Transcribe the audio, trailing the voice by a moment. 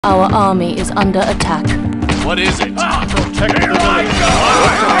Our army is under attack. What is it? Protect the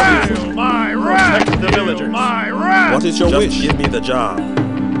villagers. My wrath. Protect the villagers. My wrath. What is your wish? Just give me the job.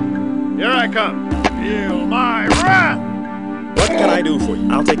 Here I come. Feel my wrath. What can I do for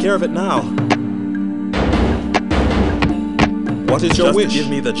you? I'll take care of it now. What is your Just wish? give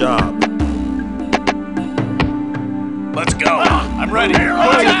me the job. Let's go. I'm ready. Protect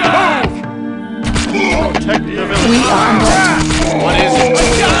the villagers. We are under attack. What is it?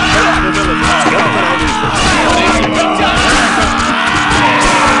 Protect the villagers.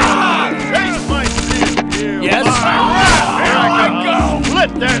 Chase my steel. Yes. Here I come.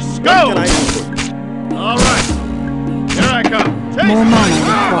 Split their What can I skulls. do for you? All right. Here I come. Chase More my money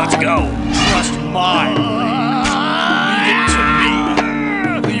skulls. Let's required. go. Trust my blade.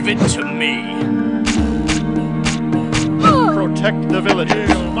 Leave it to me. Protect the villagers.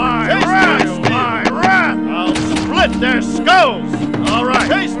 My wrath. My wrath. I'll split their skulls. All right.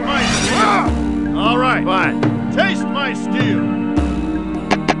 Taste my steel. All right. Fine. Taste my steel.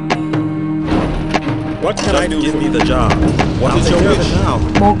 What can I do Give for me you? the job. What I'll is take your care of wish? it now.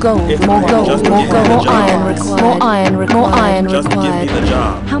 More gold, If more I gold, just more give me gold, the more job. iron required. More iron required. More iron Just give me required. the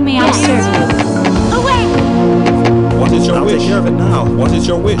job. How may I serve you? What is your I'll wish? take care of it now. What is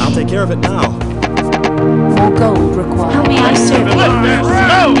your wish? I'll take care of it now. More gold required. How may I serve you? Split their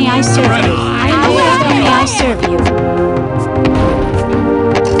How skulls. may I serve you? How may I serve you?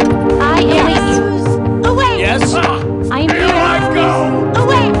 I await you. Away! Yes. I am Here I here. go.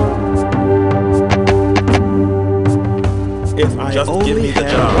 Away! If I Just only give me the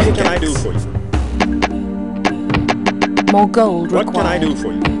had job. What can I do for you? More gold What can I required. do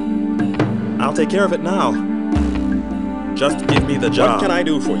for you? I'll take care of it now. Just give me the What job. can I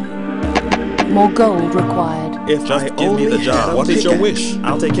do for you? More gold required. If Just I give me only the had job. a What pickaxe. is your wish?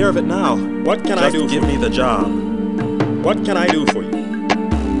 I'll take care of it now. What can I Just do give for me you? the job. What can I do for you?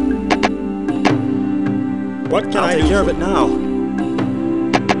 What can I'll I take do care for of it you? now.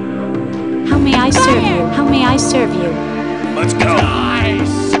 How may I serve you? How may I serve you? Let's go.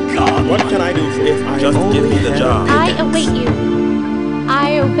 What can I do for you? If I Just only give me the had a job. I pickaxe. await you.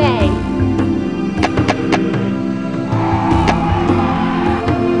 I obey.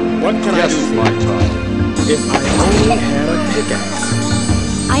 What can I do for you? If I only had a pickaxe.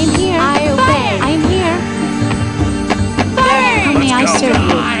 I am here. I obey. I am here. How may I serve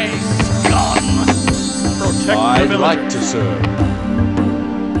you? Protect the I'd villagers. like to serve.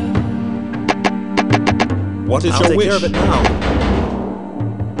 What is I'll your take wish? care of it now.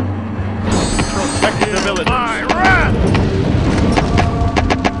 Protect the villagers. My wrath.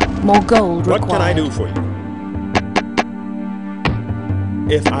 More gold What can I required. do for you?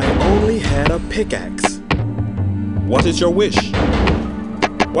 If I only had a pickaxe. What is your wish?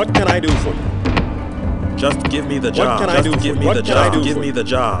 What can I do for you? Just give me the job. can I Just do for give you? me What the can I job. do Give for me you? the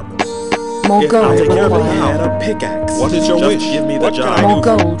job. More If gold I only required. had a pickaxe. What is your Just wish? give me the What job. can I More do for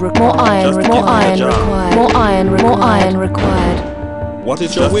you? gold required. More iron Just required. give More me the iron job. required. More iron required. More iron required. What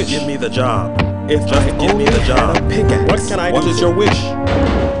is your Just wish? give me the job. If Just I give me only the had job. a pickaxe. What can I do? What is your wish?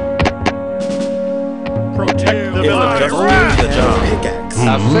 Protect the If I villagers. only Just give me the had job. a pickaxe.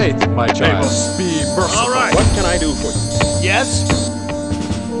 Have faith, my child. Be merciful. All right. What can I do for you? Yes.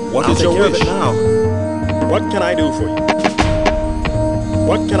 What I'll is take your care of wish? it now. What can I do for you?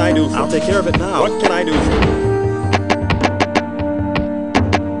 What can I do for I'll you? take care of it now. What can I do for you?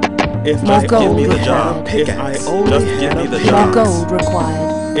 If More I gold only Give me the had job. a pickaxe. If I only Just had give me a the pickaxe. More job. gold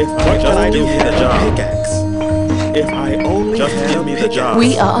required. If I Just only give me had the a job. pickaxe. If I only Just had give a me the pickaxe. job.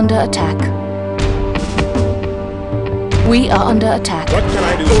 We are under attack. We are under attack. What can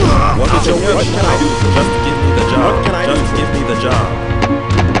I do for you? What is your wish? What can I do for you? Just give me the job. What can I do Just for give you? me the job.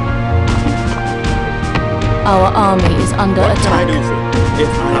 Our army is under What can I attack. do for you? If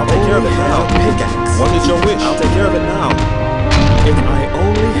I I'll take care of only it had now. a pickaxe. What is your wish? I'll take care of it now. If I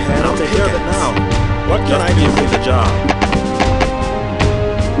only had I'll a take care of it pickaxe. now. What can Just I do give for me you? the job.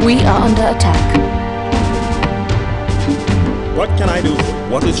 We are under attack. What can I do for you?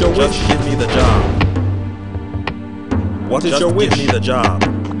 What is your Just wish? give me the job. What is Just your wish? give me the job.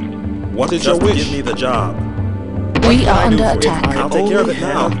 What is your Just wish? give me the job. We are I do under for you? attack. If I I'll take care of only it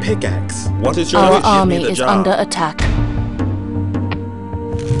had now. a pickaxe. What is your Our wish? Give me army the is job. under attack.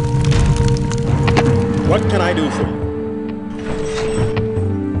 What can I do for you?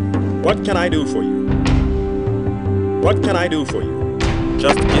 What can I do for you? What can I do for you?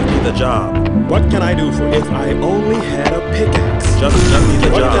 Just give me the job. What can I do for you? If I only had a pickaxe. Just give me the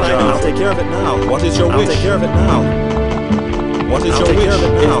What job. can I do I'll for take you? care of it now. What is your I'll wish? take care of it now. What is I'll your take wish? care of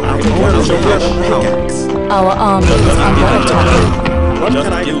it now. If I'll I take care of only it had a now. pickaxe. Our army is Just under give me the attack. job. What Just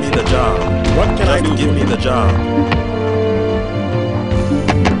can I give do me for the you? job. What can I Just do give for me you? the job.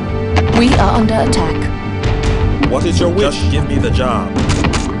 under attack. What is your wish? Just give me the job.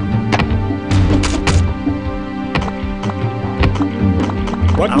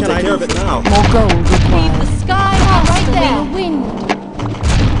 What I'll can take I care do of it for you? now. More gold required. The sky right there. Wind.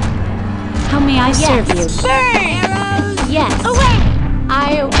 How may I serve you? Burn! Arrows! Yes. Away!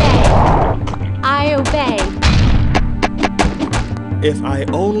 I obey. I obey. If I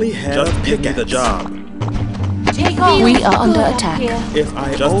only had Just a give me pickaxe. the job. Take off! We are under attack. If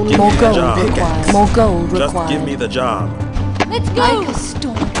I Just only give More me the gold job. required. More gold Just required. give me the job. Let's go! Like a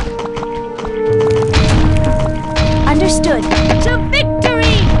storm. Understood. To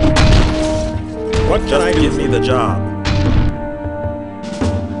victory! What can Just I do give for me you? the job.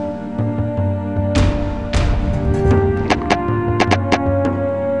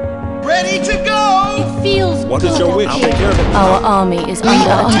 Ready to go! It feels What good is your wish? I'll take care of it. Our army is under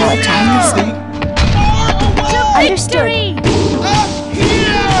attack. understood.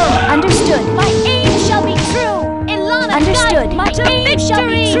 Here! Understood. My aim shall be true! Ilana Understood. guide me My to aim shall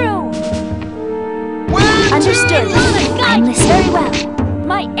be victory! true. Where Understood. Ilana I'm guide me! listening. Very well.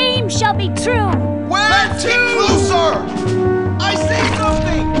 My aim shall be true! Where to? Get closer! I see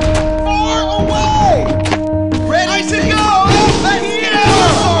something! Far away! Ready to go! Let's get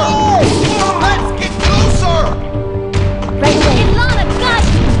closer! Let's get closer! Right away. Ilana guide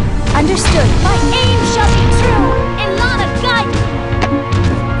me! Understood. My aim shall be true! Ilana guide me!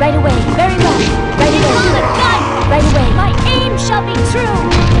 Right away. Very well. Right away. Ilana guide me! Right away. My aim shall be true!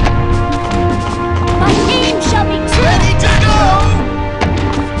 My aim shall be true! Ready to go!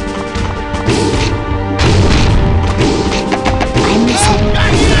 I'm listening.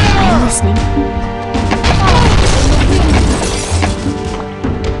 I'm listening.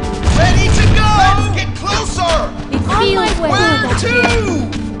 Ready to go! Let's get closer! It On my feels way. Where good.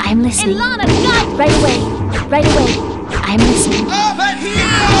 to? I'm listening. Ilana guide me! Right away. Right away. I'm listening. Up and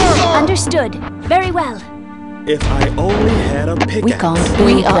here! Understood. Very well. If I only had a pickaxe. We can't.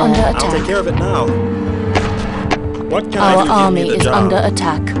 We are under I'll take attack. care of it now. What can Our I do? army the is job. under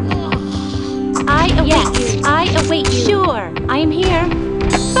attack. I await you. I await you. Sure. I am here.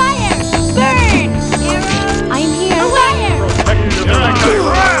 Fire! Burn! Arrows! I am here. Fire!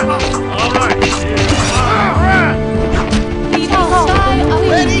 All right.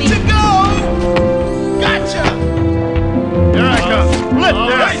 Ready to go! Gotcha! Here I come. Split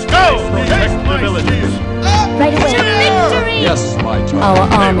there. Let's Go. Protect the villages. Right away. Victory! Yes, my child. Our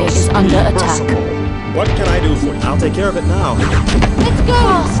army is under attack. What can I do for you? I'll take care of it now. Let's go!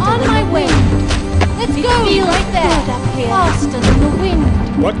 On my way! Let's go! Right there! Faster than the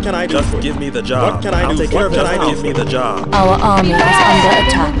wind! What can I do Just for you? give me the job. What can I I'll do take for care you? of it What can I now. do Give for me you? the job. Our army is under Faster than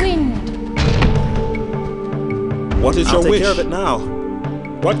attack. the wind! What is I'll your take wish? care of it now.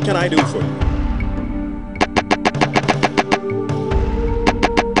 What can I do for you?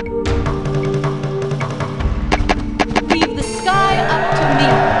 Leave the sky up to me!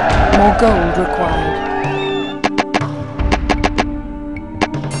 More gold required.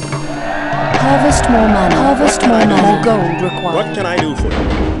 Harvest more mana. Harvest more mana. More gold required. What can I do for you?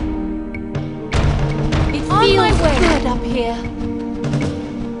 It feels on my way. Good up here.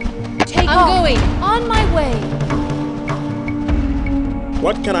 Take off. Going. On my way.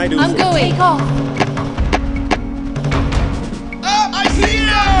 What can I do I'm for you? going. Take off. Up and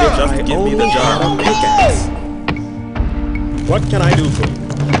here! Just give me the only had job. a pickaxe. What can I do for you?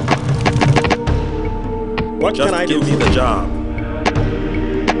 What Just can I do give for me the you? job.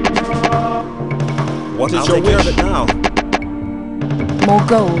 What is I'll your take care wish? of it now. More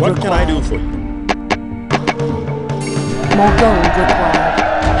gold What can I required. do for you? More gold required.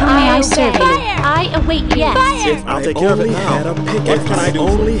 How may I serve you? Fire! I await you. Yes. Fire! If I'll I take care of it only now. had a pickaxe. What can I do for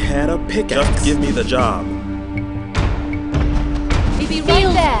only you? had a pickaxe. Just give me the job. It be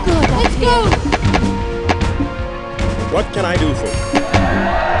right there. Good. Let's go. What can I do for you?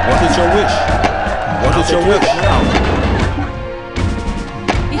 What is your wish? What I'll is take your care of wish? it now.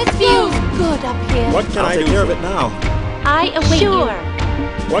 It feels good up here. What can I'll I take do care for of you? it now. I await you.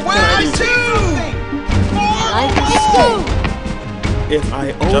 What can Where I do for to? you? Like a storm. If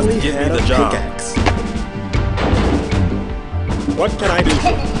I Just only give me had the a job. pickaxe. What can I do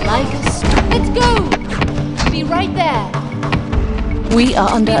for you? Like a storm. Let's go. Be right there. We are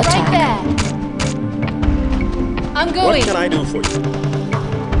under Be right attack. there. I'm What going. can I do for you?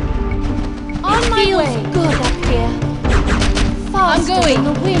 On my way. Good up here. I'm going.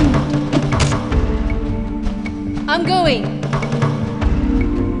 Than the wind. I'm going.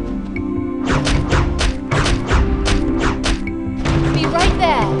 Be right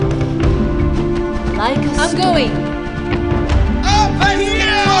there. Like a I'm going. Up and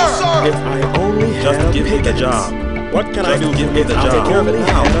here! Closer! If I only had Just a give me the pickaxe. job. What can I do? Give me the I'll job. take care of it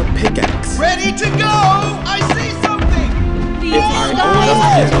now. A pickaxe. Ready to go! I see something! If I only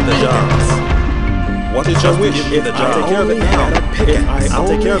give me the jobs. What is your wish? If I'll I take care of it only now. had a pickaxe. I'll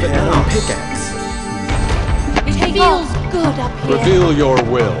take care of it Only had now. a pickaxe. It feels good up here. Reveal your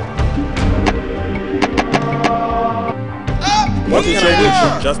will. Up What is your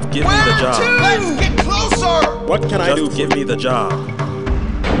here! wish? Just give me the job. Let's get closer! What can I do? Just give me the job.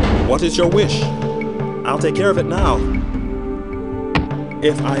 What is your wish? I'll take care of it now.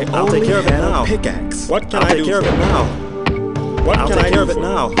 If I I'll only take care of it had now. a pickaxe. What can I'll I take do care of for it you? now. What I'll can take I care do of it for you?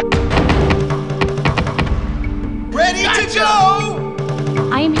 now. Ready to go!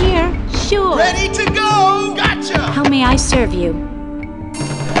 I am here. Sure. Ready to go! Gotcha! How may I serve you?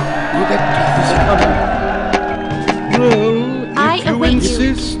 I await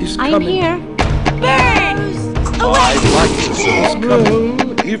you. I am here. Burn! Away!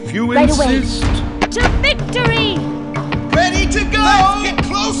 If you Right away. insist. To victory! Ready to go! Let's get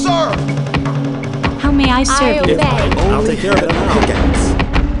closer! How may I serve you? I'll take care of it now. Pickaxe.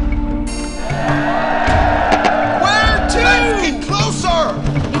 Where to? Let's get closer!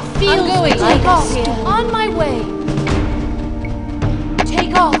 It feels going. Take Like off a here. On my way.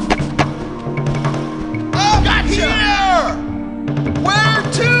 Take off. Up here! Where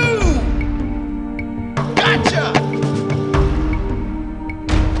to? Gotcha!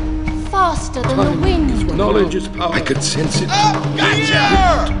 Faster than the wind. Knowledge is power. I could sense it. Up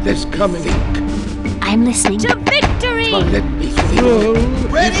here! There's coming. I'm listening. To victory! Let me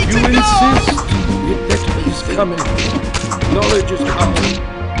think. Ready If to you go! insist. Let me think. Coming. Knowledge is power.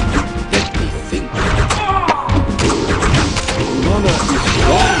 Let me think. Honor is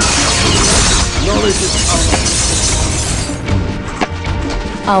wrong. Knowledge is power.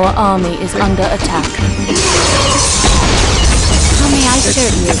 Our army is under attack. How may I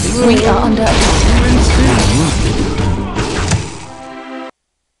serve you? We are under attack. You insist.